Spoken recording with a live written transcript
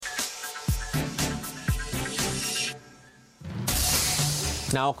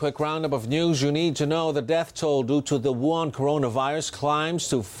Now, a quick roundup of news you need to know. The death toll due to the Wuhan coronavirus climbs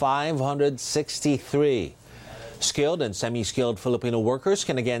to 563. Skilled and semi-skilled Filipino workers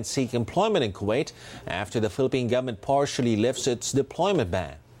can again seek employment in Kuwait after the Philippine government partially lifts its deployment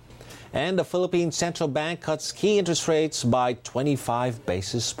ban. And the Philippine Central Bank cuts key interest rates by 25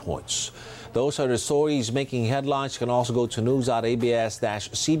 basis points. Those are the stories making headlines. You can also go to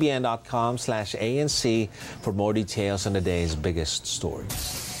news.abs-cbn.com/ANC for more details on the day's biggest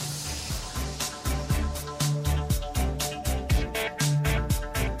stories.